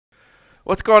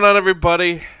What's going on,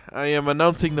 everybody? I am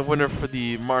announcing the winner for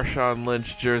the Marshawn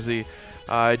Lynch jersey.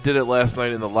 I did it last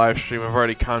night in the live stream. I've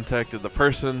already contacted the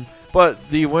person, but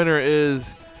the winner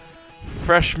is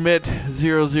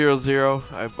freshmit000.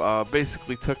 I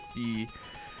basically took the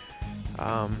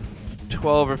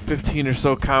 12 or 15 or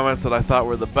so comments that I thought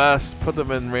were the best, put them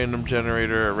in random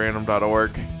generator at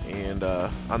random.org and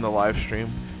on the live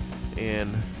stream,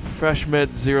 and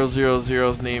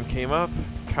freshmit000's name came up.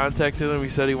 Contacted him, he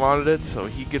said he wanted it, so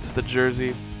he gets the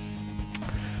jersey.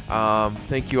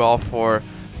 Thank you all for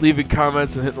leaving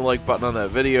comments and hitting the like button on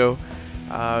that video.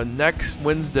 Next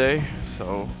Wednesday,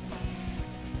 so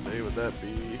what day would that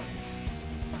be?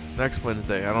 Next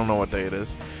Wednesday, I don't know what day it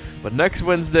is, but next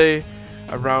Wednesday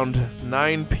around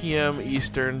 9 p.m.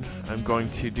 Eastern, I'm going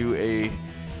to do a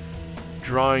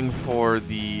drawing for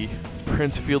the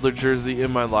Prince Fielder jersey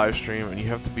in my live stream, and you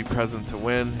have to be present to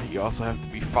win. You also have to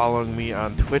be following me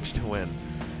on Twitch to win.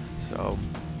 So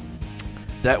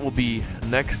that will be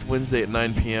next Wednesday at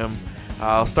 9 p.m.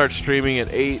 I'll start streaming at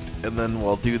 8, and then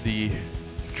we'll do the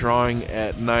drawing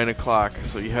at 9 o'clock.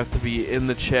 So you have to be in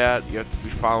the chat, you have to be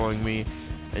following me,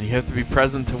 and you have to be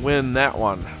present to win that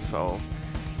one. So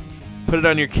put it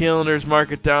on your calendars,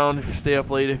 mark it down. If you stay up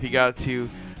late, if you got to,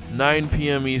 9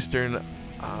 p.m. Eastern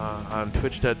on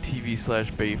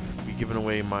twitch.tv/baefed. Be giving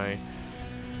away my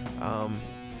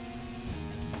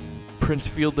Prince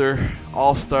Fielder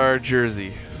All-Star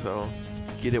jersey, so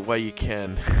get it while you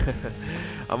can.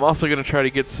 I'm also going to try to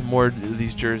get some more of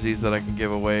these jerseys that I can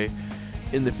give away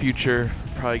in the future.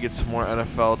 Probably get some more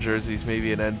NFL jerseys,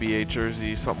 maybe an NBA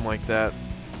jersey, something like that,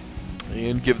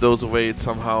 and give those away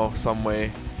somehow, some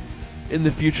way in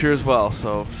the future as well.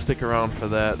 So stick around for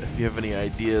that. If you have any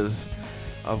ideas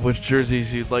of which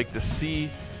jerseys you'd like to see,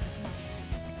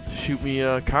 shoot me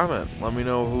a comment. Let me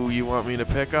know who you want me to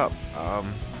pick up.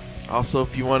 Also,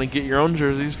 if you want to get your own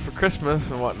jerseys for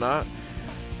Christmas and whatnot,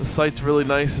 the site's really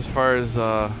nice as far as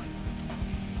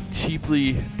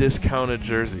cheaply discounted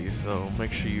jerseys. So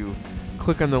make sure you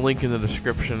click on the link in the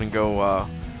description and go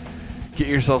get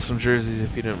yourself some jerseys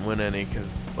if you didn't win any,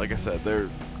 because like I said, their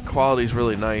quality's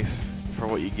really nice for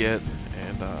what you get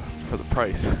and for the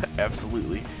price.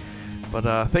 Absolutely.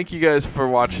 But thank you guys for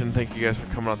watching. Thank you guys for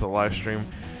coming out to the live stream.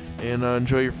 And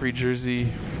enjoy your free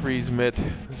jersey,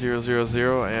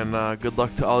 FreezeMit000. And good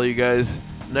luck to all you guys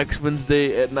next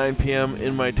Wednesday at 9 p.m.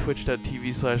 in my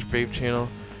twitch.tv/baefed channel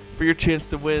for your chance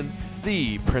to win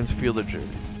the Prince Fielder jersey.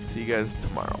 See you guys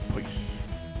tomorrow. Peace.